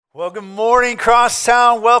Well, good morning,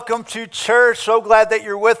 Crosstown. Welcome to church. So glad that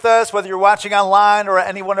you're with us, whether you're watching online or at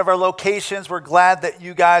any one of our locations. We're glad that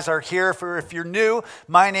you guys are here. If you're new,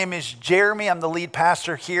 my name is Jeremy. I'm the lead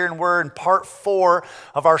pastor here, and we're in part 4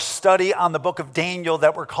 of our study on the book of Daniel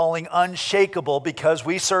that we're calling Unshakable, because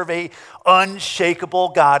we serve a unshakable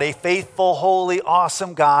God, a faithful, holy,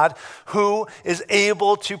 awesome God who is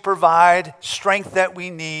able to provide strength that we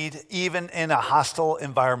need even in a hostile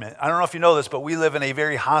environment. I don't know if you know this, but we live in a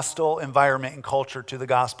very hostile environment and culture to the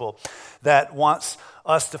gospel that wants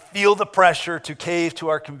us to feel the pressure, to cave to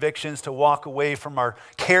our convictions, to walk away from our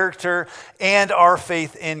character and our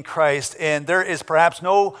faith in Christ. And there is perhaps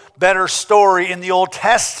no better story in the Old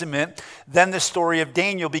Testament than the story of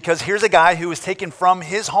Daniel, because here's a guy who was taken from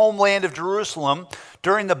his homeland of Jerusalem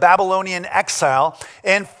during the Babylonian exile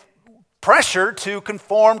and pressured to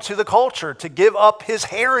conform to the culture, to give up his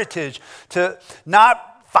heritage, to not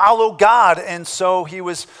follow God. And so he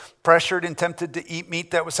was pressured and tempted to eat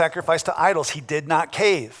meat that was sacrificed to idols. He did not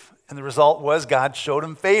cave. And the result was God showed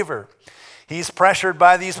him favor. He's pressured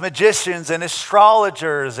by these magicians and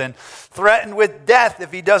astrologers and threatened with death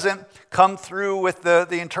if he doesn't come through with the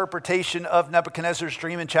interpretation of Nebuchadnezzar's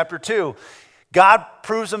dream in chapter 2. God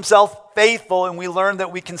proves himself faithful, and we learn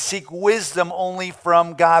that we can seek wisdom only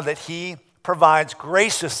from God, that he provides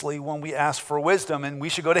graciously when we ask for wisdom, and we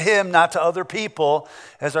should go to him, not to other people,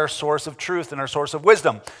 as our source of truth and our source of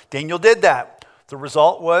wisdom. Daniel did that. The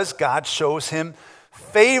result was God shows him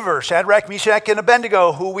favor. Shadrach, Meshach, and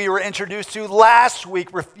Abednego, who we were introduced to last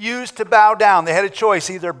week, refused to bow down. They had a choice,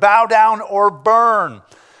 either bow down or burn.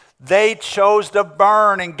 They chose to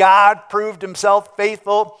burn, and God proved himself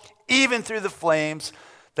faithful even through the flames,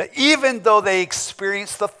 that even though they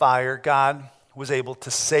experienced the fire, God was able to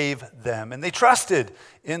save them. And they trusted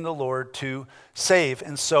in the Lord to save.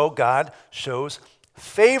 And so God shows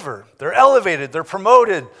favor. They're elevated. They're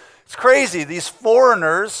promoted. It's crazy. These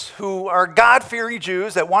foreigners who are God-fearing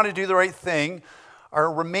Jews that want to do the right thing are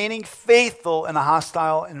remaining faithful in a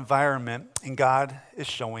hostile environment. And God is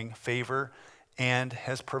showing favor and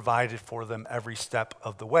has provided for them every step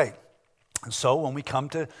of the way. And so when we come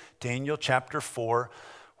to Daniel chapter 4,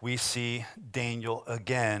 we see Daniel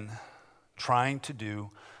again trying to do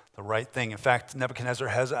the right thing. In fact, Nebuchadnezzar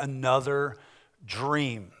has another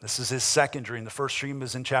dream. This is his second dream. The first dream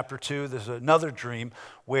is in chapter 2. There's another dream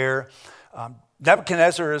where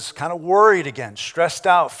Nebuchadnezzar is kind of worried again, stressed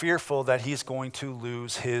out, fearful that he's going to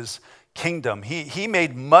lose his kingdom. He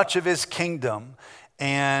made much of his kingdom,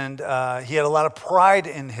 and he had a lot of pride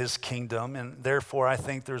in his kingdom, and therefore I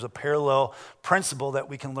think there's a parallel principle that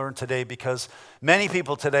we can learn today, because many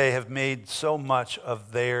people today have made so much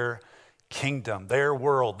of their kingdom, their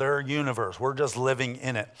world, their universe. We're just living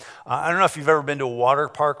in it. I don't know if you've ever been to a water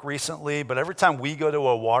park recently, but every time we go to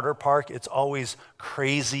a water park, it's always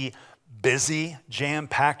crazy busy,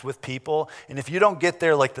 jam-packed with people. And if you don't get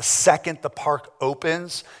there like the second the park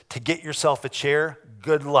opens to get yourself a chair,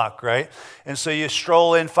 good luck, right? And so you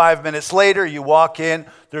stroll in 5 minutes later, you walk in,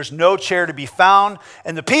 there's no chair to be found,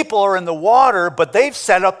 and the people are in the water, but they've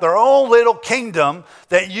set up their own little kingdom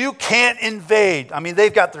that you can't invade. I mean,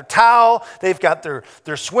 they've got their towel, they've got their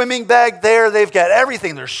swimming bag there, they've got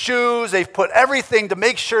everything, their shoes, they've put everything to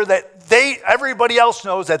make sure that everybody else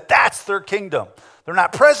knows that that's their kingdom. They're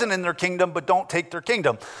not present in their kingdom, but don't take their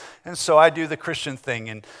kingdom. And so I do the Christian thing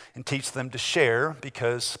and teach them to share,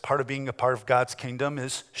 because part of being a part of God's kingdom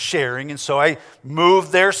is sharing. And so I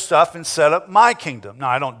move their stuff and set up my kingdom. No,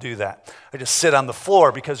 I don't do that. I just sit on the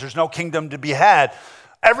floor because there's no kingdom to be had.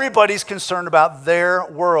 Everybody's concerned about their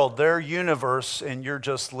world, their universe, and you're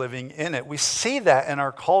just living in it. We see that in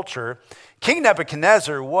our culture. King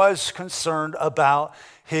Nebuchadnezzar was concerned about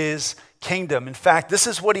his kingdom. In fact, this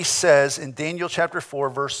is what he says in Daniel chapter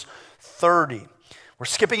 4, verse 30. We're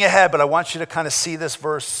skipping ahead, but I want you to kind of see this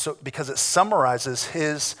verse because it summarizes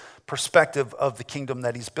his perspective of the kingdom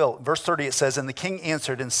that he's built. In verse 30, it says, "And the king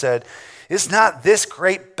answered and said, Is not this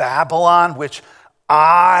great Babylon, which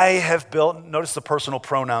I have built," notice the personal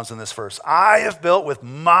pronouns in this verse, "I have built with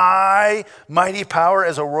my mighty power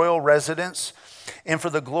as a royal residence, and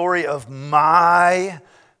for the glory of my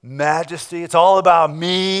majesty." It's all about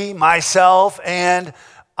me, myself, and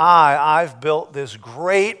I've built this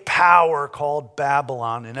great power called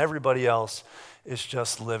Babylon, and everybody else is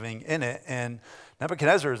just living in it. And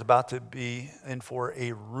Nebuchadnezzar is about to be in for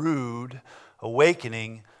a rude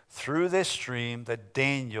awakening through this dream that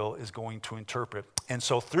Daniel is going to interpret. And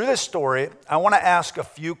so through this story, I want to ask a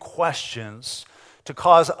few questions to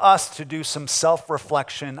cause us to do some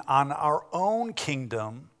self-reflection on our own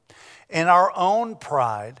kingdom and our own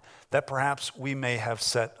pride that perhaps we may have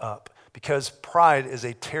set up. Because pride is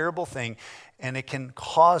a terrible thing, and it can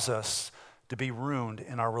cause us to be ruined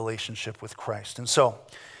in our relationship with Christ. And so,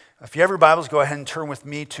 if you have your Bibles, go ahead and turn with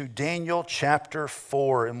me to Daniel chapter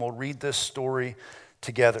 4, and we'll read this story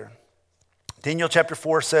together. Daniel chapter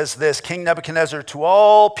 4 says this: King Nebuchadnezzar, to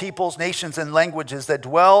all peoples, nations, and languages that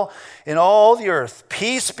dwell in all the earth,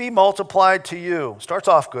 peace be multiplied to you. Starts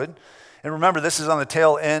off good. And remember, this is on the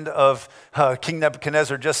tail end of King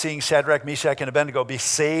Nebuchadnezzar just seeing Shadrach, Meshach, and Abednego be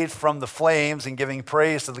saved from the flames and giving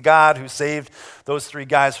praise to the God who saved those three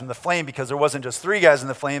guys from the flame, because there wasn't just three guys in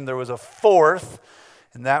the flame, there was a fourth.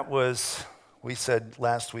 And that was, we said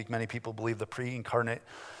last week, many people believe the pre-incarnate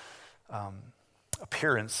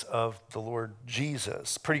appearance of the Lord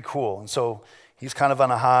Jesus. Pretty cool. And so he's kind of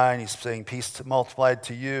on a high, and he's saying, peace multiplied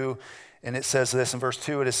to you. And it says this in verse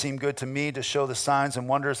 2, it has seemed good to me to show the signs and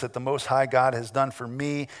wonders that the Most High God has done for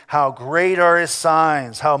me. How great are his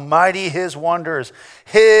signs, how mighty his wonders.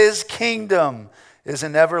 His kingdom is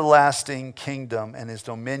an everlasting kingdom, and his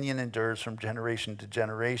dominion endures from generation to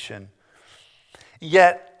generation.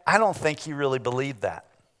 Yet, I don't think he really believed that.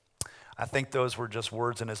 I think those were just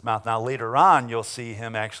words in his mouth. Now, later on, you'll see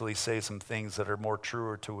him actually say some things that are more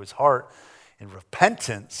truer to his heart in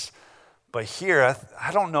repentance. But here,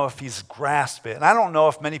 I don't know if he's grasped it. And I don't know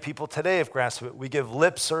if many people today have grasped it. We give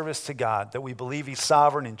lip service to God, that we believe he's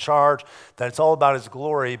sovereign, in charge, that it's all about his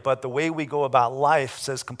glory. But the way we go about life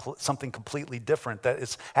says something completely different, that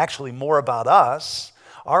it's actually more about us,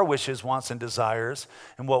 our wishes, wants, and desires,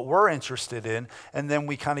 and what we're interested in. And then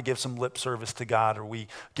we kind of give some lip service to God, or we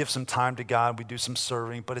give some time to God, we do some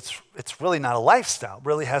serving. But it's really not a lifestyle. It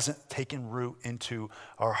really hasn't taken root into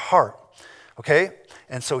our heart. Okay,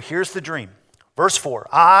 and so here's the dream. Verse 4,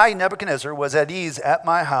 I, Nebuchadnezzar, was at ease at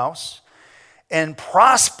my house and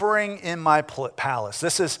prospering in my palace.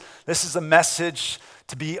 This is a message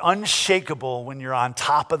to be unshakable when you're on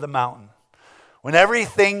top of the mountain. When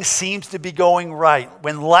everything seems to be going right,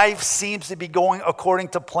 when life seems to be going according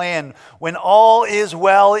to plan, when all is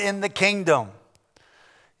well in the kingdom.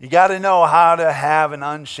 You got to know how to have an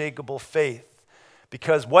unshakable faith,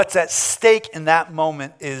 because what's at stake in that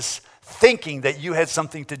moment is thinking that you had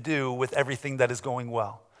something to do with everything that is going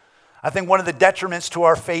well. I think one of the detriments to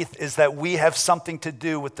our faith is that we have something to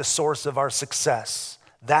do with the source of our success.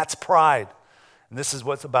 That's pride. And this is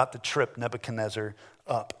what's about to trip Nebuchadnezzar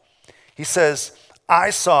up. He says,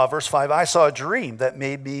 verse 5, I saw a dream that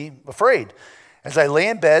made me afraid. As I lay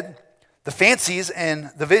in bed, the fancies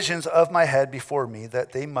and the visions of my head before me,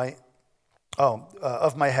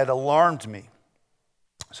 of my head alarmed me.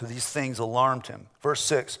 So these things alarmed him. Verse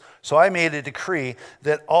 6, so I made a decree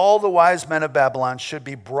that all the wise men of Babylon should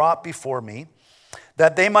be brought before me,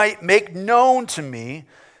 that they might make known to me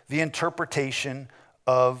the interpretation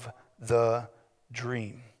of the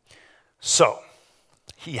dream. So,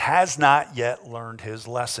 he has not yet learned his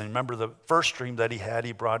lesson. Remember the first dream that he had,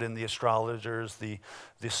 he brought in the astrologers, the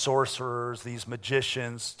sorcerers, these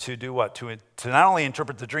magicians to do what? To not only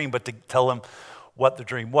interpret the dream, but to tell him what the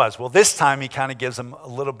dream was. Well, this time he kind of gives them a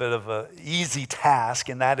little bit of an easy task,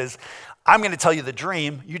 and that is, I'm going to tell you the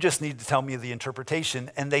dream, you just need to tell me the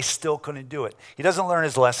interpretation, and they still couldn't do it. He doesn't learn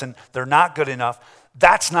his lesson. They're not good enough.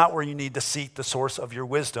 That's not where you need to seek the source of your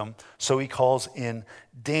wisdom. So he calls in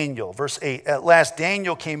Daniel. Verse 8, at last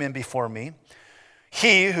Daniel came in before me,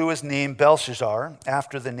 he who is named Belshazzar,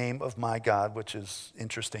 after the name of my God, which is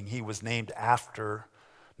interesting. He was named after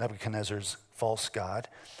Nebuchadnezzar's false god,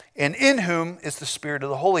 and in whom is the spirit of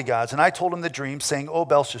the holy gods. And I told him the dream, saying, O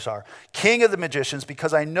Belshazzar, king of the magicians,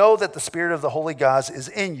 because I know that the spirit of the holy gods is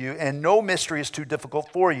in you, and no mystery is too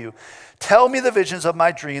difficult for you. Tell me the visions of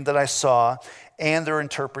my dream that I saw and their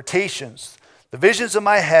interpretations. The visions of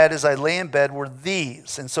my head as I lay in bed were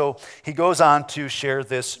these. And so he goes on to share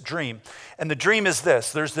this dream. And the dream is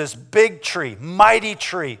this. There's this big tree, mighty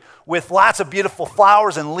tree, with lots of beautiful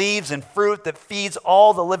flowers and leaves and fruit that feeds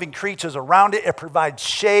all the living creatures around it. It provides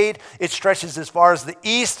shade. It stretches as far as the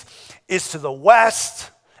east is to the west.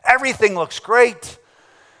 Everything looks great.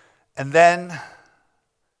 And then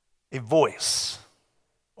a voice,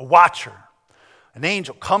 a watcher, an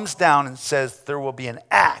angel comes down and says, there will be an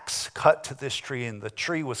axe cut to this tree. And the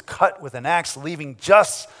tree was cut with an axe, leaving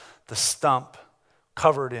just the stump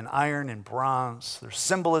covered in iron and bronze. There's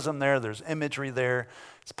symbolism there. There's imagery there.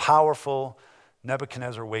 It's powerful.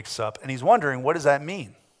 Nebuchadnezzar wakes up and he's wondering, what does that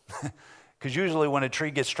mean? Because usually when a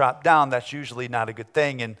tree gets chopped down, that's usually not a good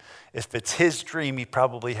thing. And if it's his dream, he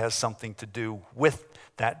probably has something to do with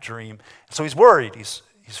that dream. So he's worried. He's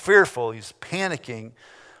fearful. He's panicking.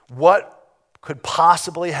 What could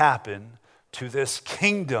possibly happen to this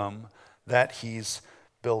kingdom that he's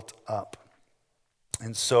built up?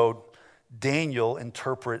 And so Daniel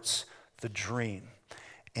interprets the dream.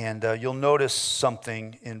 And you'll notice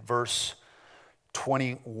something in verse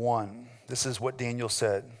 21. This is what Daniel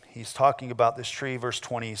said. He's talking about this tree. Verse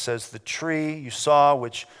 20, he says, the tree you saw,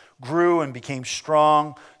 which grew and became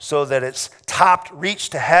strong, so that its top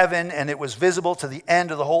reached to heaven, and it was visible to the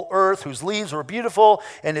end of the whole earth, whose leaves were beautiful,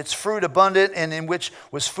 and its fruit abundant, and in which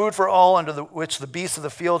was food for all, under which the beasts of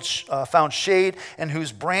the field found shade, and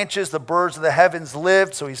whose branches the birds of the heavens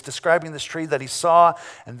lived. So he's describing this tree that he saw.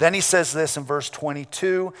 And then he says this in verse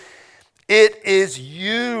 22, it is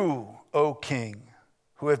you, O king,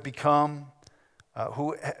 who have become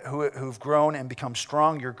who've grown and become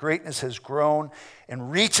strong. Your greatness has grown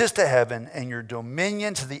and reaches to heaven, and your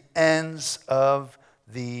dominion to the ends of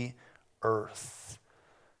the earth.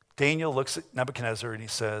 Daniel looks at Nebuchadnezzar and he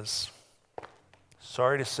says,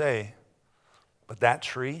 sorry to say, but that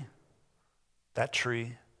tree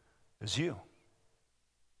is you.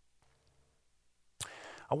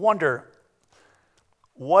 I wonder,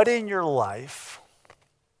 what in your life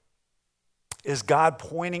is God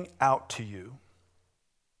pointing out to you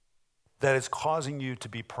that is causing you to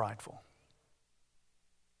be prideful?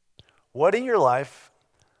 What in your life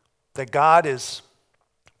that God is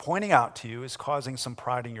pointing out to you is causing some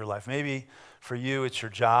pride in your life? Maybe for you it's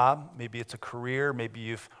your job, maybe it's a career, maybe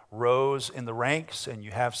you've rose in the ranks and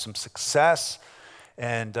you have some success,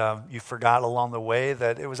 and you forgot along the way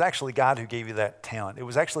that it was actually God who gave you that talent. It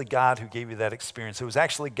was actually God who gave you that experience. It was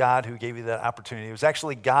actually God who gave you that opportunity. It was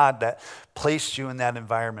actually God that placed you in that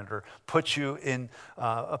environment or put you in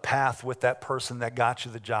a path with that person that got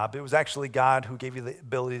you the job. It was actually God who gave you the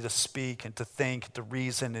ability to speak and to think, to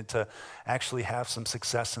reason, and to actually have some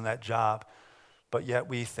success in that job. But yet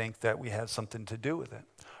we think that we had something to do with it.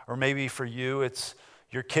 Or maybe for you it's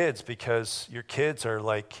your kids, because your kids are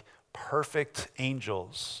like perfect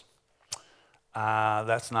angels.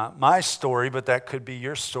 That's not my story, but that could be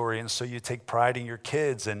your story. And so you take pride in your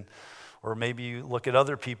kids, or maybe you look at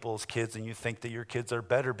other people's kids and you think that your kids are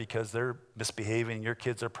better because they're misbehaving and your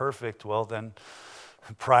kids are perfect. Well, then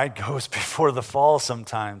pride goes before the fall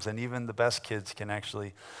sometimes, and even the best kids can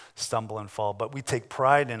actually stumble and fall. But we take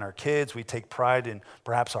pride in our kids. We take pride in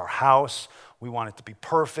perhaps our house. We want it to be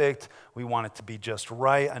perfect. We want it to be just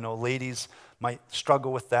right. I know ladies might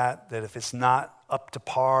struggle with that if it's not up to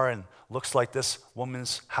par and looks like this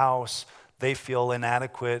woman's house, they feel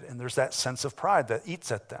inadequate, and there's that sense of pride that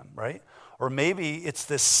eats at them, right? Or maybe it's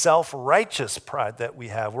this self-righteous pride that we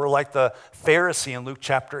have. We're like the Pharisee in Luke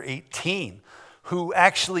chapter 18, who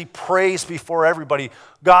actually prays before everybody,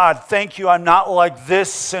 God, thank you, I'm not like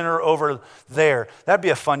this sinner over there. That'd be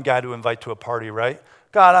a fun guy to invite to a party, right?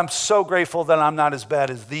 God, I'm so grateful that I'm not as bad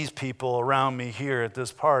as these people around me here at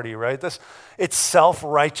this party, right? It's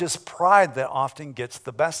self-righteous pride that often gets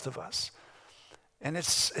the best of us. And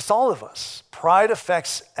it's all of us. Pride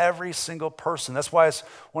affects every single person. That's why it's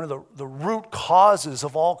one of the root causes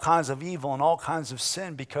of all kinds of evil and all kinds of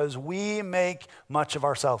sin, because we make much of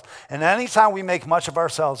ourselves. And anytime we make much of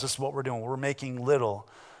ourselves, this is what we're doing. We're making little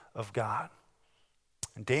of God.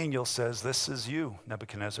 And Daniel says, this is you,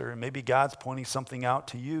 Nebuchadnezzar. And maybe God's pointing something out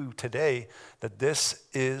to you today, that this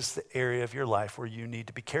is the area of your life where you need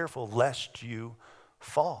to be careful lest you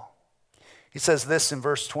fall. He says this in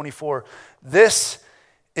verse 24, this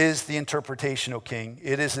is the interpretation, O king.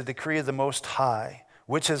 It is a decree of the Most High,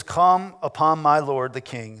 which has come upon my lord the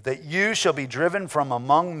king, that you shall be driven from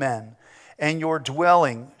among men, and your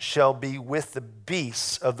dwelling shall be with the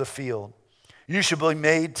beasts of the field. You shall be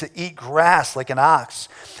made to eat grass like an ox,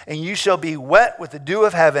 and you shall be wet with the dew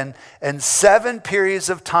of heaven, and 7 periods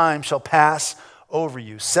of time shall pass over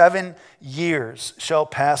you. 7 years shall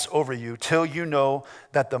pass over you, till you know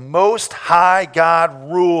that the Most High God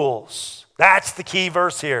rules. That's the key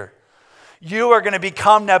verse here. You are going to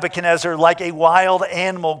become, Nebuchadnezzar, like a wild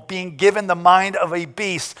animal, being given the mind of a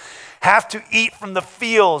beast, have to eat from the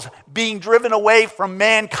fields, being driven away from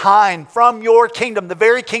mankind, from your kingdom, the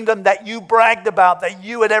very kingdom that you bragged about, that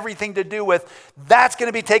you had everything to do with. That's going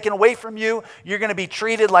to be taken away from you. You're going to be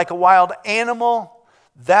treated like a wild animal.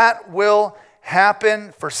 That will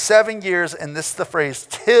happen for 7 years, and this is the phrase,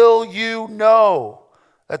 till you know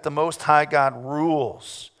that the Most High God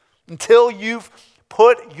rules. Until you've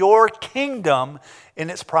put your kingdom in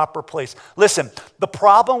its proper place. Listen, the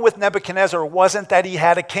problem with Nebuchadnezzar wasn't that he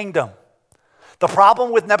had a kingdom. The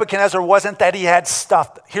problem with Nebuchadnezzar wasn't that he had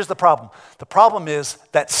stuff. Here's the problem. The problem is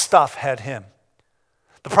that stuff had him.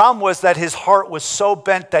 The problem was that his heart was so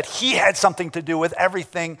bent that he had something to do with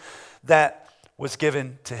everything that was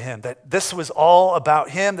given to him. That this was all about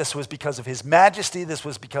him. This was because of his majesty. This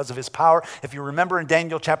was because of his power. If you remember in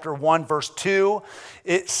Daniel chapter 1, verse 2,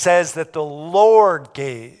 it says that the Lord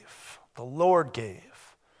gave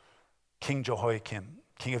King Jehoiakim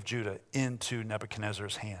king of Judah, into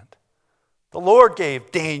Nebuchadnezzar's hand. The Lord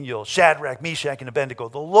gave Daniel, Shadrach, Meshach, and Abednego.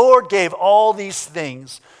 The Lord gave all these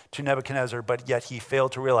things to Nebuchadnezzar, but yet he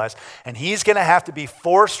failed to realize. And he's going to have to be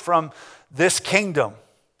forced from this kingdom,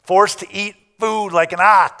 forced to eat food like an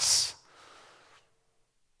ox,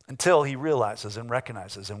 until he realizes and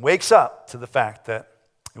recognizes and wakes up to the fact that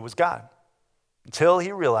it was God. Until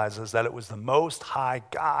he realizes that it was the Most High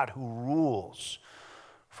God who rules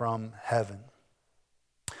from heaven.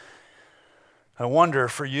 I wonder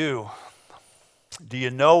for you, do you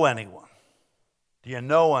know anyone? Do you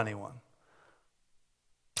know anyone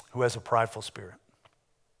who has a prideful spirit?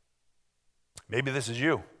 Maybe this is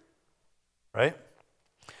you, right?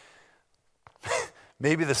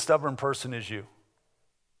 Maybe the stubborn person is you.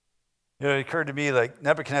 You know, it occurred to me like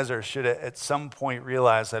Nebuchadnezzar should have at some point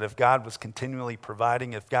realized that if God was continually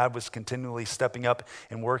providing, if God was continually stepping up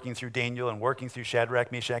and working through Daniel and working through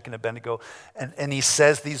Shadrach, Meshach, and Abednego, and he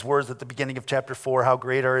says these words at the beginning of chapter 4, how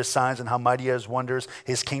great are his signs and how mighty are his wonders,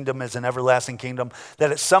 his kingdom is an everlasting kingdom,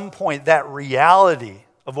 that at some point that reality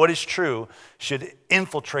of what is true should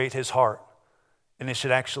infiltrate his heart, and it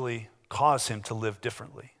should actually cause him to live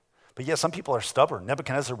differently. But yeah, some people are stubborn.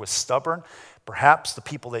 Nebuchadnezzar was stubborn. Perhaps the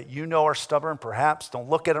people that you know are stubborn. Perhaps don't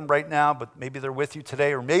look at them right now, but maybe they're with you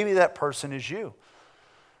today, or maybe that person is you. You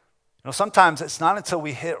know, sometimes it's not until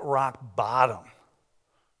we hit rock bottom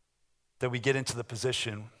that we get into the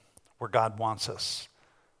position where God wants us,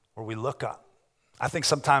 where we look up. I think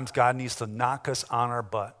sometimes God needs to knock us on our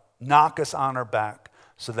butt, knock us on our back,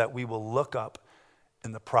 so that we will look up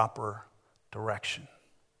in the proper direction.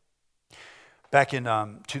 Back in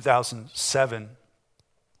 2007,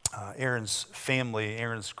 Aaron's family,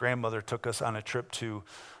 Aaron's grandmother took us on a trip to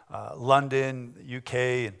London, UK,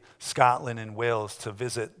 and Scotland and Wales to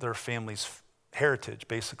visit their family's heritage,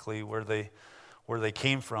 basically where they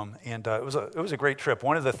came from. And it was a great trip.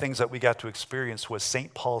 One of the things that we got to experience was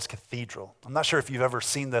St. Paul's Cathedral. I'm not sure if you've ever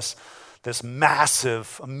seen this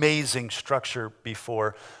massive, amazing structure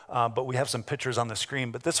before, but we have some pictures on the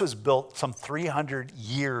screen. But this was built some 300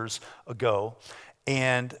 years ago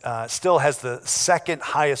and still has the second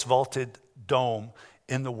highest vaulted dome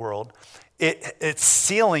in the world. Its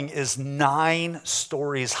ceiling is 9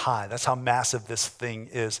 stories high. That's how massive this thing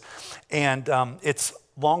is. And it's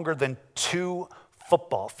longer than 2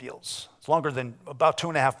 football fields. It's longer than about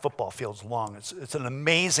 2.5 football fields long. It's an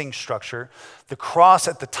amazing structure. The cross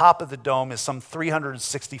at the top of the dome is some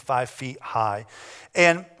 365 feet high.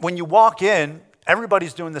 And when you walk in,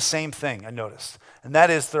 everybody's doing the same thing, I noticed. And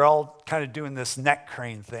that is they're all kind of doing this neck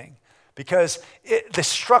crane thing. Because the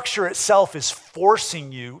structure itself is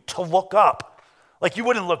forcing you to look up. Like you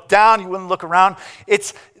wouldn't look down, you wouldn't look around.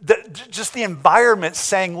 It's just the environment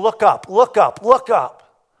saying, look up, look up, look up.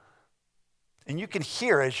 And you can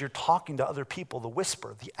hear as you're talking to other people the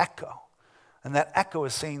whisper, the echo. And that echo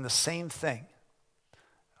is saying the same thing.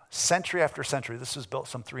 Century after century, this was built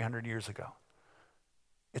some 300 years ago.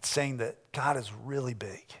 It's saying that God is really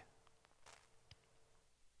big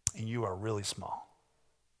and you are really small.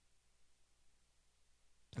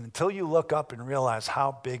 And until you look up and realize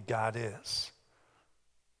how big God is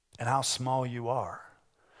and how small you are,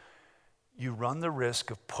 you run the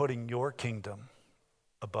risk of putting your kingdom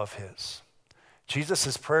above his.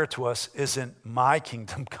 Jesus' prayer to us isn't my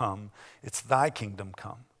kingdom come, it's thy kingdom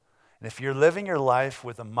come. And if you're living your life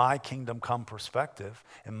with a my kingdom come perspective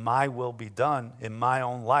and my will be done in my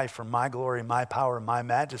own life for my glory, my power, my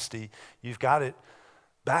majesty, you've got it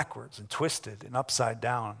backwards and twisted and upside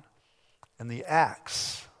down. And the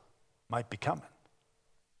axe might be coming.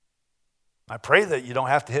 I pray that you don't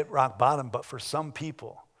have to hit rock bottom, but for some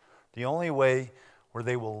people, the only way where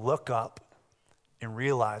they will look up and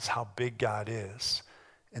realize how big God is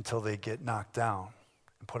until they get knocked down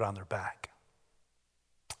and put on their back.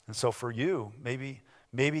 And so for you,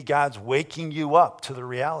 maybe God's waking you up to the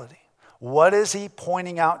reality. What is he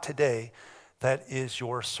pointing out today that is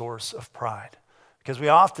your source of pride? Because we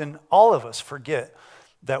often, all of us, forget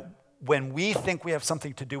that when we think we have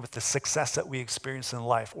something to do with the success that we experience in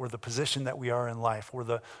life or the position that we are in life or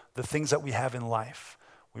the things that we have in life,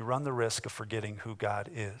 we run the risk of forgetting who God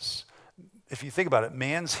is. If you think about it,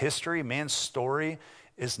 man's history, man's story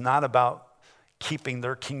is not about keeping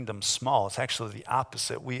their kingdom small. It's actually the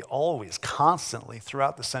opposite. We always, constantly,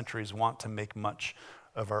 throughout the centuries, want to make much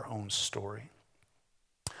of our own story.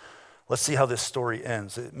 Let's see how this story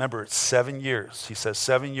ends. Remember, it's 7 years. He says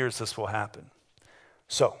 7 years this will happen.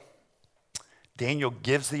 So, Daniel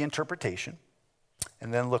gives the interpretation,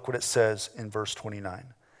 and then look what it says in verse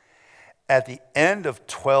 29. At the end of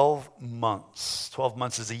 12 months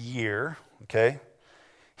is a year, okay?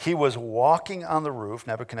 He was walking on the roof,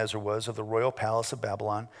 Nebuchadnezzar was, of the royal palace of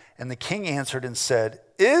Babylon. And the king answered and said,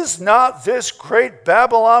 is not this great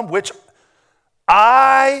Babylon, which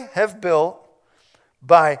I have built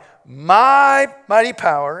by my mighty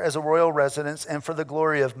power as a royal residence and for the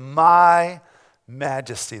glory of my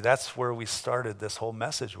majesty? That's where we started this whole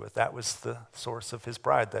message with. That was the source of his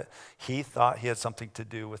pride, that he thought he had something to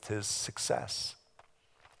do with his success.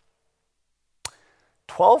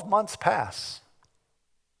 12 months pass.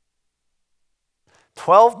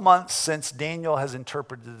 12 months since Daniel has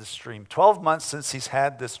interpreted this dream. 12 months since he's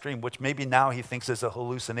had this dream, which maybe now he thinks is a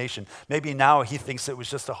hallucination. Maybe now he thinks it was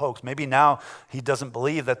just a hoax. Maybe now he doesn't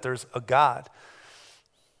believe that there's a God.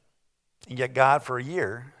 And yet God, for a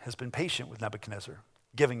year, has been patient with Nebuchadnezzar,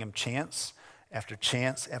 giving him chance after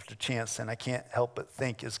chance after chance. And I can't help but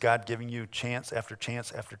think, is God giving you chance after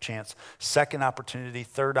chance after chance? Second opportunity,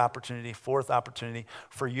 third opportunity, fourth opportunity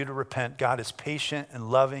for you to repent. God is patient and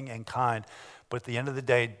loving and kind. But at the end of the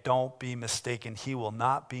day, don't be mistaken. He will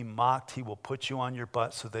not be mocked. He will put you on your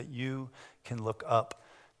butt so that you can look up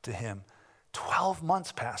to him. 12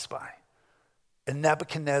 months pass by, and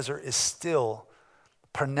Nebuchadnezzar is still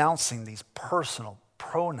pronouncing these personal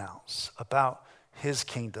pronouns about his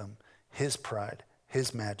kingdom, his pride,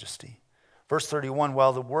 his majesty. Verse 31,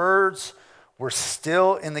 while the words were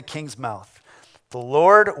still in the king's mouth, the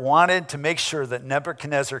Lord wanted to make sure that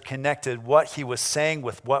Nebuchadnezzar connected what he was saying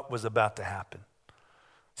with what was about to happen,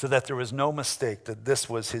 so that there was no mistake that this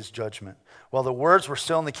was his judgment. While the words were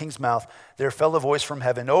still in the king's mouth, there fell a voice from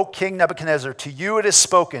heaven, O King Nebuchadnezzar, to you it is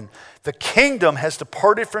spoken, the kingdom has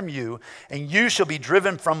departed from you, and you shall be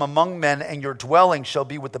driven from among men, and your dwelling shall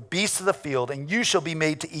be with the beasts of the field, and you shall be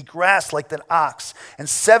made to eat grass like the ox, and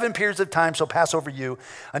 7 periods of time shall pass over you,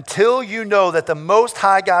 until you know that the Most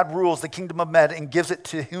High God rules the kingdom of men and gives it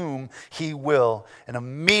to whom he will. And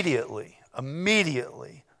immediately,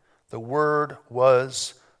 the word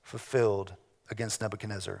was fulfilled against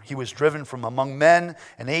Nebuchadnezzar. He was driven from among men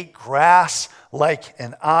and ate grass like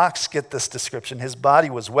an ox. Get this description. His body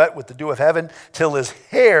was wet with the dew of heaven till his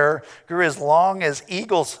hair grew as long as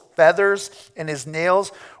eagle's feathers, and his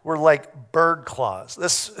nails were like bird claws.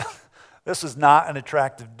 This was not an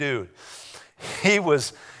attractive dude. He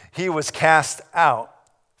was cast out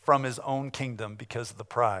from his own kingdom because of the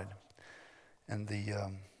pride and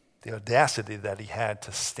the audacity that he had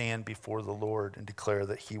to stand before the Lord and declare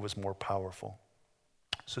that he was more powerful.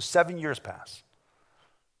 So 7 years pass.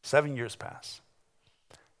 7 years pass.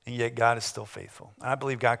 And yet God is still faithful. And I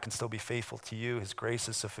believe God can still be faithful to you. His grace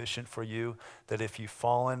is sufficient for you, that if you've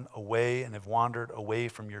fallen away and have wandered away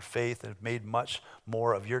from your faith and have made much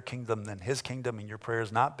more of your kingdom than his kingdom, and your prayer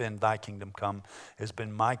has not been thy kingdom come, it has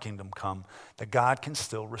been my kingdom come, that God can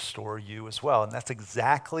still restore you as well. And that's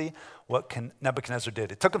exactly what Nebuchadnezzar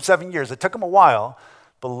did. It took him 7 years. It took him a while,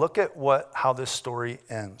 but look at how this story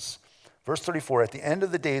ends. Verse 34, at the end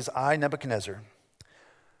of the days, I, Nebuchadnezzar,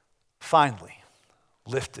 finally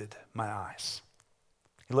lifted my eyes.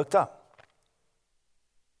 He looked up,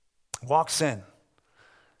 walks in,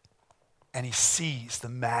 and he sees the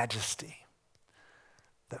majesty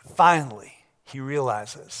that finally he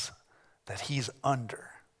realizes that he's under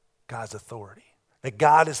God's authority, that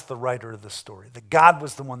God is the writer of the story, that God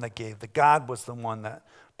was the one that gave, that God was the one that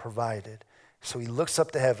provided. So he looks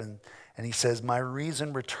up to heaven and he says, my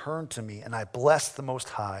reason returned to me, and I blessed the Most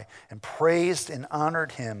High and praised and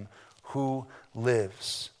honored him who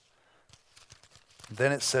lives.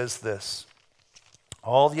 Then it says this,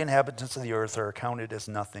 all the inhabitants of the earth are accounted as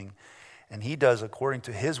nothing, and he does according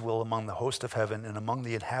to his will among the host of heaven and among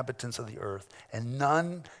the inhabitants of the earth, and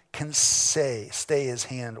none can stay his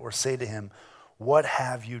hand or say to him, what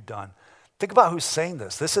have you done? Think about who's saying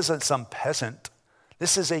this. This isn't some peasant.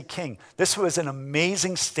 This is a king. This was an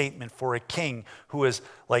amazing statement for a king who is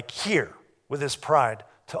like here with his pride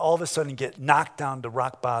to all of a sudden get knocked down to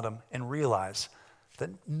rock bottom and realize that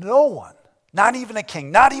no one, not even a king,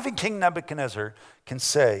 not even King Nebuchadnezzar, can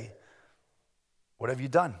say, what have you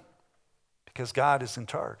done? Because God is in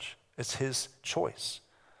charge. It's his choice.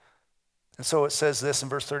 And so it says this in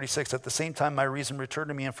verse 36, at the same time my reason returned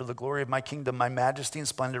to me, and for the glory of my kingdom my majesty and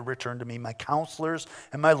splendor returned to me. My counselors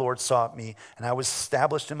and my Lord sought me, and I was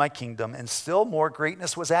established in my kingdom, and still more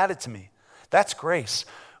greatness was added to me. That's grace.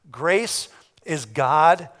 Grace is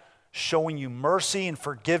God showing you mercy and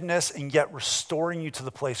forgiveness and yet restoring you to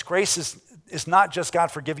the place. Grace is not just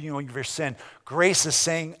God forgiving you of your sin. Grace is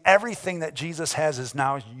saying everything that Jesus has is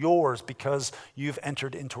now yours because you've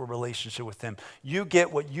entered into a relationship with him. You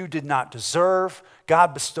get what you did not deserve.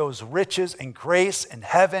 God bestows riches and grace and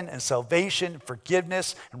heaven and salvation,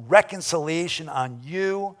 forgiveness and reconciliation on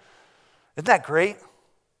you. Isn't that great?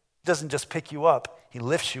 He doesn't just pick you up. He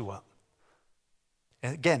lifts you up.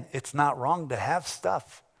 And again, it's not wrong to have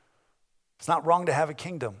stuff. It's not wrong to have a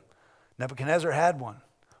kingdom. Nebuchadnezzar had one.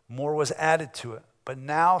 More was added to it. But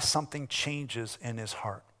now something changes in his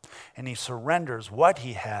heart. And he surrenders what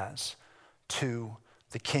he has to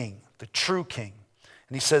the king, the true king.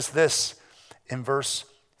 And he says this in verse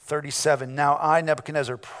 37, "Now I,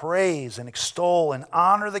 Nebuchadnezzar, praise and extol and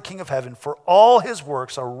honor the King of heaven, for all his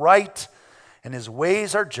works are right and his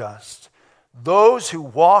ways are just. Those who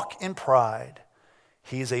walk in pride,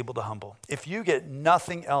 he is able to humble." If you get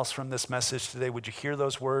nothing else from this message today, would you hear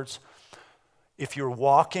those words? If you're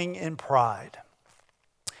walking in pride,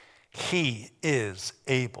 he is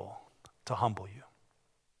able to humble you.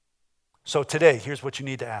 So today, here's what you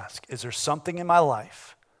need to ask. Is there something in my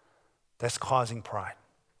life that's causing pride?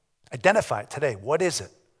 Identify it today. What is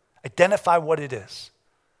it? Identify what it is.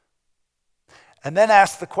 And then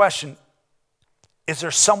ask the question, is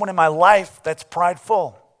there someone in my life that's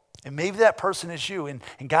prideful? And maybe that person is you. And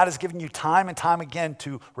God has given you time and time again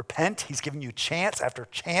to repent. He's given you chance after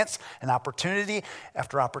chance and opportunity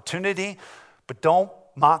after opportunity. But don't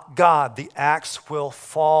mock God. The axe will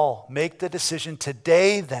fall. Make the decision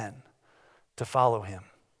today then to follow him.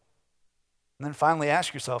 And then finally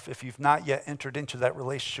ask yourself, if you've not yet entered into that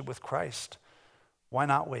relationship with Christ, why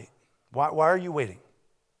not wait? Why are you waiting?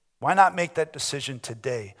 Why not make that decision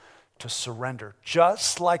today to surrender?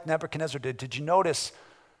 Just like Nebuchadnezzar did. Did you notice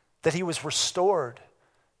that he was restored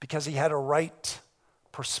because he had a right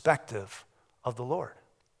perspective of the Lord?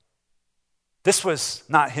 This was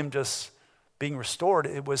not him just being restored.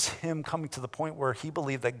 It was him coming to the point where he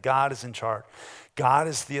believed that God is in charge. God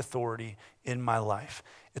is the authority in my life.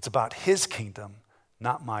 It's about his kingdom,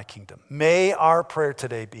 not my kingdom. May our prayer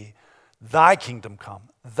today be, thy kingdom come,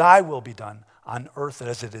 thy will be done on earth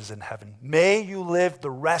as it is in heaven. May you live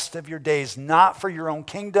the rest of your days not for your own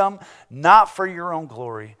kingdom, not for your own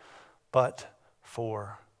glory, but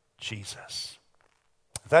for Jesus.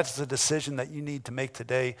 If that's the decision that you need to make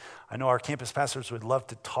today, I know our campus pastors would love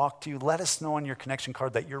to talk to you. Let us know on your connection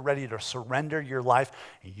card that you're ready to surrender your life,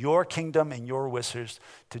 your kingdom, and your wishes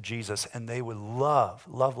to Jesus. And they would love,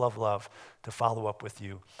 love, love, love to follow up with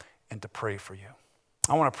you and to pray for you.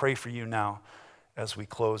 I want to pray for you now as we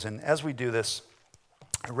close. And as we do this,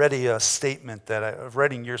 I read a statement that I've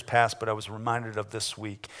read in years past, but I was reminded of this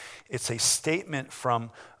week. It's a statement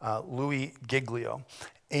from Louis Giglio.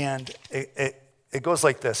 And it goes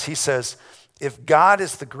like this. He says, if God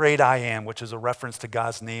is the great I am, which is a reference to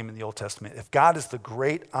God's name in the Old Testament, if God is the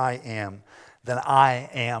great I am, then I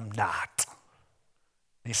am not.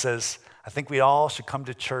 He says, I think we all should come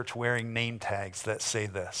to church wearing name tags that say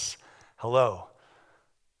this. Hello,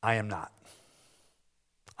 I am not.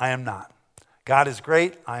 I am not. God is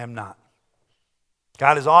great, I am not.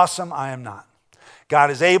 God is awesome, I am not. God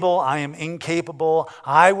is able, I am incapable.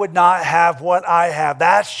 I would not have what I have.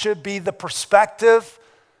 That should be the perspective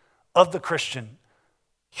of the Christian.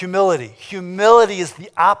 Humility. Humility is the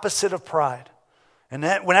opposite of pride. And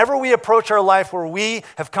that whenever we approach our life where we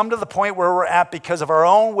have come to the point where we're at because of our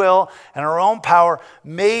own will and our own power,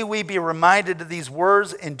 may we be reminded of these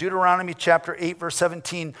words in Deuteronomy chapter 8, verse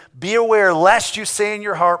 17. Be aware lest you say in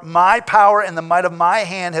your heart, my power and the might of my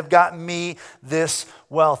hand have gotten me this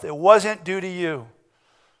wealth. It wasn't due to you.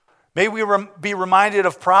 May we be reminded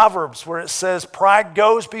of Proverbs where it says, pride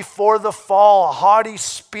goes before the fall, a haughty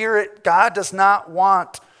spirit God does not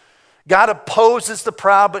want. God opposes the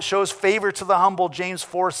proud but shows favor to the humble, James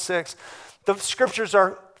 4:6. The scriptures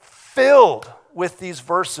are filled with these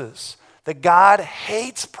verses that God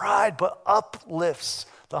hates pride but uplifts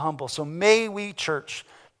the humble. So may we, church,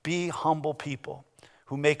 be humble people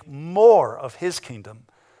who make more of his kingdom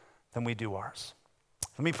than we do ours.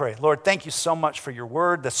 Let me pray. Lord, thank you so much for your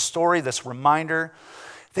word, this story, this reminder.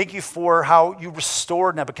 Thank you for how you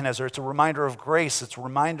restored Nebuchadnezzar. It's a reminder of grace. It's a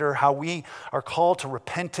reminder how we are called to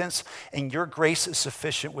repentance, and your grace is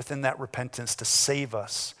sufficient within that repentance to save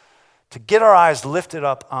us, to get our eyes lifted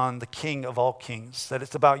up on the King of all kings, that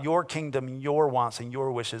it's about your kingdom and your wants and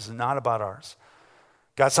your wishes and not about ours.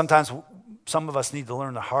 God, sometimes some of us need to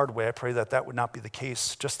learn the hard way. I pray that that would not be the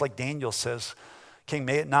case. Just like Daniel says, King,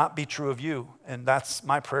 may it not be true of you. And that's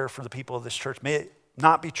my prayer for the people of this church. May it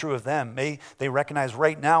not be true of them. May they recognize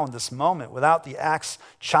right now in this moment, without the axe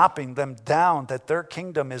chopping them down, that their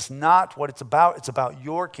kingdom is not what it's about. It's about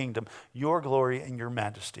your kingdom, your glory, and your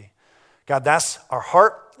majesty. God, that's our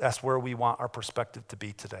heart. That's where we want our perspective to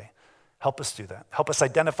be today. Help us do that. Help us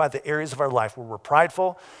identify the areas of our life where we're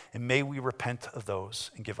prideful, and may we repent of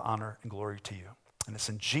those and give honor and glory to you. And it's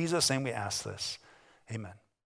in Jesus' name we ask this. Amen.